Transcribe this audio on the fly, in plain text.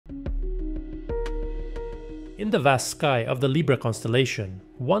In the vast sky of the Libra constellation,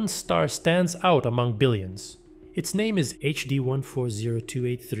 one star stands out among billions. Its name is HD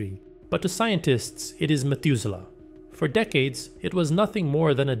 140283, but to scientists it is Methuselah. For decades, it was nothing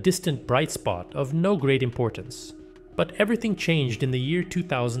more than a distant bright spot of no great importance. But everything changed in the year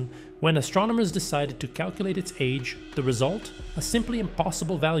 2000 when astronomers decided to calculate its age. The result? A simply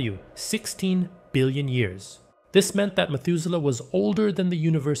impossible value, 16 billion years. This meant that Methuselah was older than the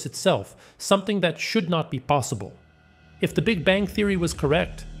universe itself, something that should not be possible. If the Big Bang theory was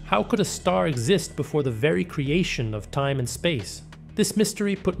correct, how could a star exist before the very creation of time and space? This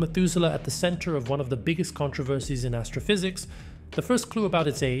mystery put Methuselah at the center of one of the biggest controversies in astrophysics. The first clue about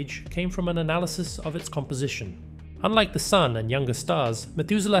its age came from an analysis of its composition. Unlike the Sun and younger stars,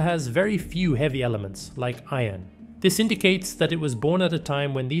 Methuselah has very few heavy elements, like iron. This indicates that it was born at a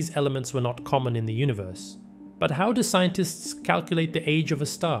time when these elements were not common in the universe. But how do scientists calculate the age of a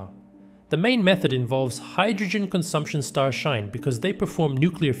star? The main method involves hydrogen consumption starshine because they perform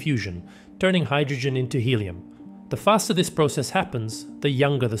nuclear fusion, turning hydrogen into helium. The faster this process happens, the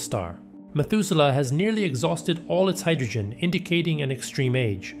younger the star. Methuselah has nearly exhausted all its hydrogen, indicating an extreme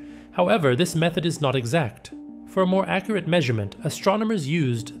age. However, this method is not exact. For a more accurate measurement, astronomers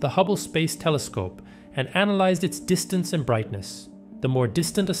used the Hubble Space Telescope and analyzed its distance and brightness. The more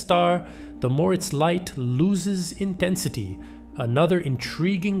distant a star, the more its light loses intensity. Another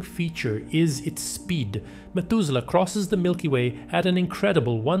intriguing feature is its speed. Methuselah crosses the Milky Way at an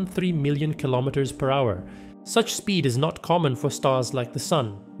incredible 13 million kilometers per hour. Such speed is not common for stars like the Sun,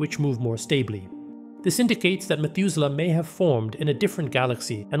 which move more stably. This indicates that Methuselah may have formed in a different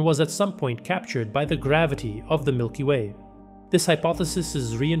galaxy and was at some point captured by the gravity of the Milky Way. This hypothesis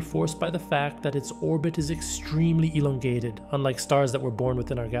is reinforced by the fact that its orbit is extremely elongated, unlike stars that were born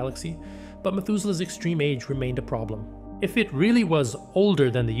within our galaxy, but Methuselah's extreme age remained a problem. If it really was older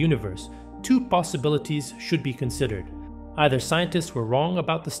than the universe, two possibilities should be considered. Either scientists were wrong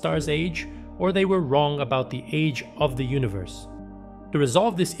about the star's age, or they were wrong about the age of the universe. To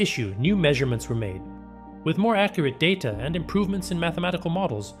resolve this issue, new measurements were made. With more accurate data and improvements in mathematical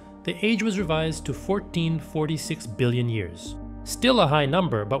models, the age was revised to 1446 billion years. Still a high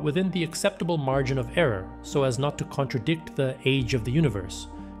number, but within the acceptable margin of error, so as not to contradict the age of the universe.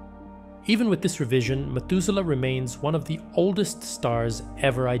 Even with this revision, Methuselah remains one of the oldest stars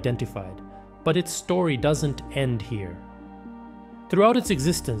ever identified, but its story doesn't end here. Throughout its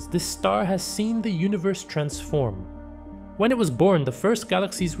existence, this star has seen the universe transform. When it was born, the first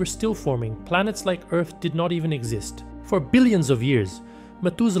galaxies were still forming. Planets like Earth did not even exist. For billions of years,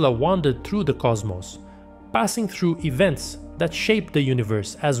 Methuselah wandered through the cosmos, passing through events that shaped the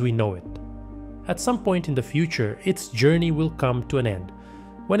universe as we know it. At some point in the future, its journey will come to an end.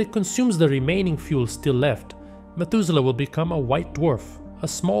 When it consumes the remaining fuel still left, Methuselah will become a white dwarf, a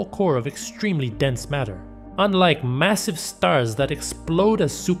small core of extremely dense matter. Unlike massive stars that explode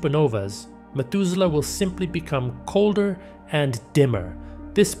as supernovas, Methuselah will simply become colder and dimmer.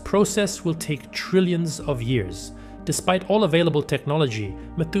 This process will take trillions of years. Despite all available technology,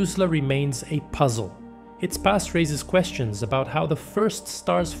 Methuselah remains a puzzle. Its past raises questions about how the first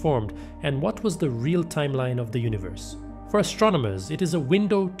stars formed and what was the real timeline of the universe. For astronomers, it is a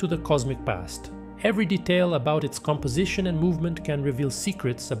window to the cosmic past. Every detail about its composition and movement can reveal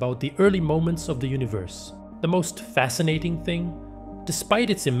secrets about the early moments of the universe. The most fascinating thing? Despite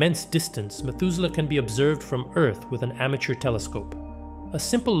its immense distance, Methuselah can be observed from Earth with an amateur telescope. A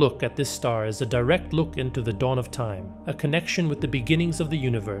simple look at this star is a direct look into the dawn of time, a connection with the beginnings of the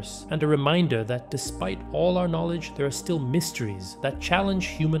universe, and a reminder that despite all our knowledge, there are still mysteries that challenge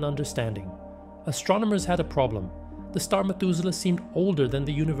human understanding. Astronomers had a problem. The star Methuselah seemed older than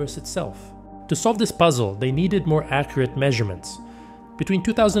the universe itself. To solve this puzzle, they needed more accurate measurements. Between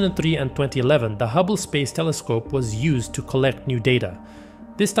 2003 and 2011, the Hubble Space Telescope was used to collect new data.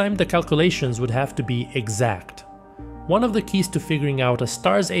 This time, the calculations would have to be exact. One of the keys to figuring out a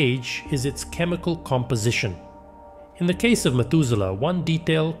star's age is its chemical composition. In the case of Methuselah, one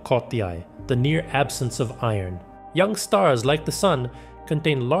detail caught the eye: the near absence of iron. Young stars like the Sun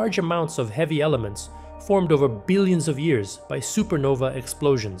contain large amounts of heavy elements formed over billions of years by supernova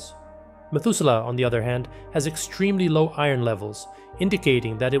explosions. Methuselah, on the other hand, has extremely low iron levels,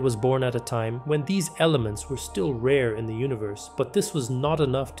 indicating that it was born at a time when these elements were still rare in the universe, but this was not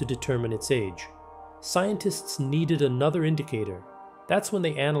enough to determine its age. Scientists needed another indicator. That's when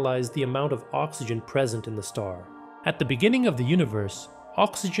they analyzed the amount of oxygen present in the star. At the beginning of the universe,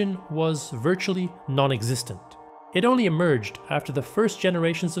 oxygen was virtually non-existent. It only emerged after the first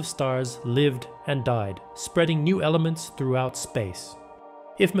generations of stars lived and died, spreading new elements throughout space.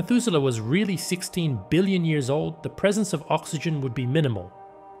 If Methuselah was really 16 billion years old, the presence of oxygen would be minimal.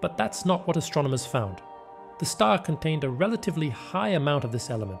 But that's not what astronomers found. The star contained a relatively high amount of this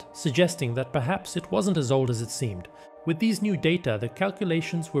element, suggesting that perhaps it wasn't as old as it seemed. With these new data, the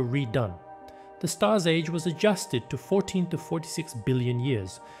calculations were redone. The star's age was adjusted to 14 to 46 billion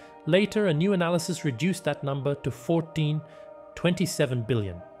years. Later, a new analysis reduced that number to 27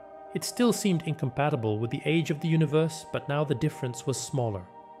 billion. It still seemed incompatible with the age of the universe, but now the difference was smaller.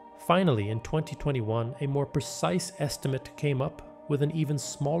 Finally, in 2021, a more precise estimate came up with an even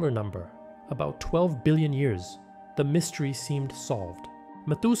smaller number, about 12 billion years. The mystery seemed solved.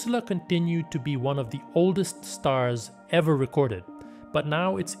 Methuselah continued to be one of the oldest stars ever recorded, but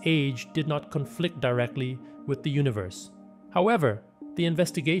now its age did not conflict directly with the universe. However, the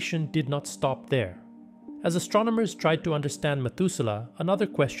investigation did not stop there. As astronomers tried to understand Methuselah, another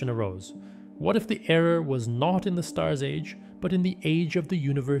question arose. What if the error was not in the star's age, but in the age of the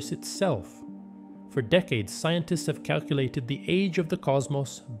universe itself? For decades, scientists have calculated the age of the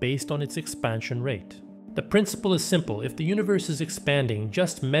cosmos based on its expansion rate. The principle is simple. If the universe is expanding,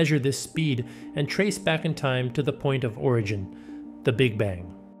 just measure this speed and trace back in time to the point of origin, the Big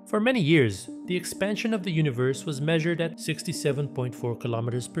Bang. For many years, the expansion of the universe was measured at 67.4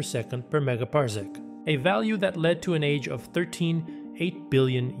 kilometers per second per megaparsec, a value that led to an age of 13.8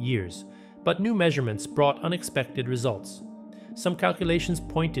 billion years. But new measurements brought unexpected results. Some calculations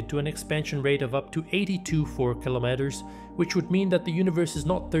pointed to an expansion rate of up to 82.4 kilometers, which would mean that the universe is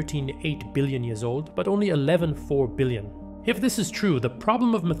not 13.8 billion years old, but only 11.4 billion. If this is true, the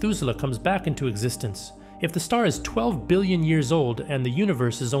problem of Methuselah comes back into existence. If the star is 12 billion years old and the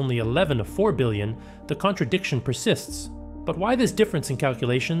universe is only 11.4 billion, the contradiction persists. But why this difference in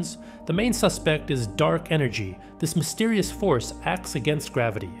calculations? The main suspect is dark energy. This mysterious force acts against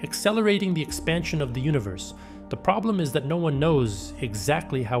gravity, accelerating the expansion of the universe. The problem is that no one knows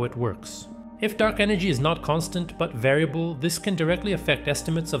exactly how it works. If dark energy is not constant but variable, this can directly affect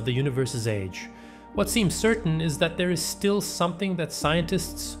estimates of the universe's age. What seems certain is that there is still something that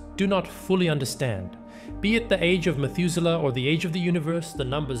scientists do not fully understand. Be it the age of Methuselah or the age of the universe, the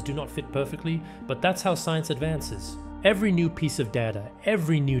numbers do not fit perfectly, but that's how science advances. Every new piece of data,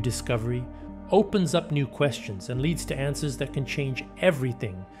 every new discovery, opens up new questions and leads to answers that can change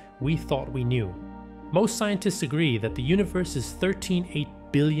everything we thought we knew. Most scientists agree that the universe is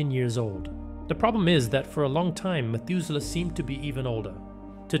 13.8 billion years old. The problem is that for a long time, Methuselah seemed to be even older.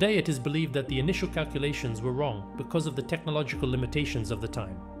 Today it is believed that the initial calculations were wrong because of the technological limitations of the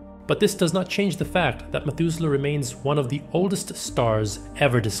time. But this does not change the fact that Methuselah remains one of the oldest stars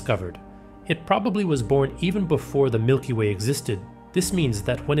ever discovered. It probably was born even before the Milky Way existed. This means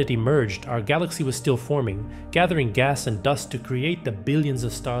that when it emerged, our galaxy was still forming, gathering gas and dust to create the billions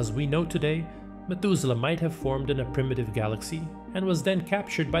of stars we know today. Methuselah might have formed in a primitive galaxy and was then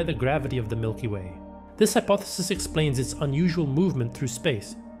captured by the gravity of the Milky Way. This hypothesis explains its unusual movement through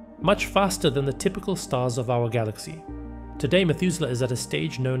space, much faster than the typical stars of our galaxy. Today, Methuselah is at a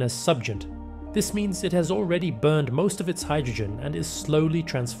stage known as subgent. This means it has already burned most of its hydrogen and is slowly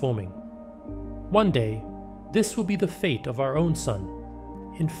transforming. One day, this will be the fate of our own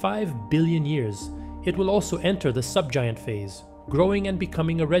sun. In 5 billion years, it will also enter the subgiant phase, growing and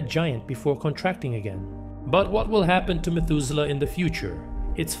becoming a red giant before contracting again. But what will happen to Methuselah in the future?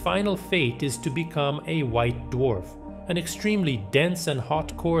 Its final fate is to become a white dwarf, an extremely dense and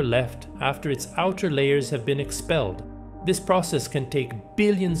hot core left after its outer layers have been expelled. This process can take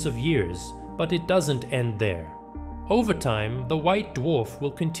billions of years, but it doesn't end there. Over time, the white dwarf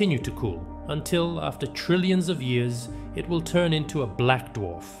will continue to cool, until after trillions of years, it will turn into a black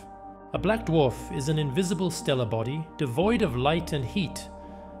dwarf. A black dwarf is an invisible stellar body, devoid of light and heat.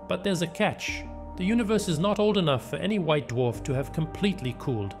 But there's a catch. The universe is not old enough for any white dwarf to have completely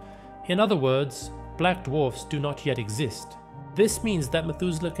cooled. In other words, black dwarfs do not yet exist. This means that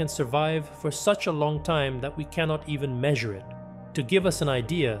Methuselah can survive for such a long time that we cannot even measure it. To give us an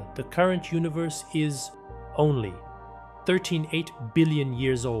idea, the current universe is only 13.8 billion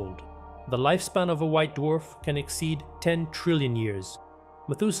years old. The lifespan of a white dwarf can exceed 10 trillion years.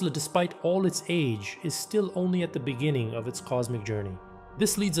 Methuselah, despite all its age, is still only at the beginning of its cosmic journey.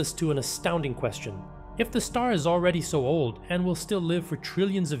 This leads us to an astounding question. If the star is already so old and will still live for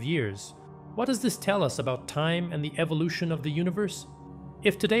trillions of years, what does this tell us about time and the evolution of the universe?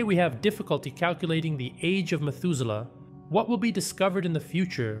 If today we have difficulty calculating the age of Methuselah, what will be discovered in the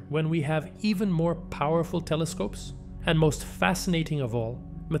future when we have even more powerful telescopes? And most fascinating of all,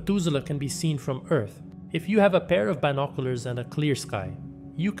 Methuselah can be seen from Earth. If you have a pair of binoculars and a clear sky,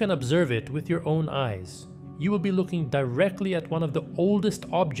 you can observe it with your own eyes. You will be looking directly at one of the oldest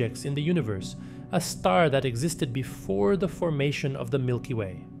objects in the universe, a star that existed before the formation of the Milky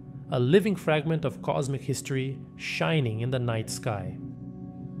Way, a living fragment of cosmic history shining in the night sky.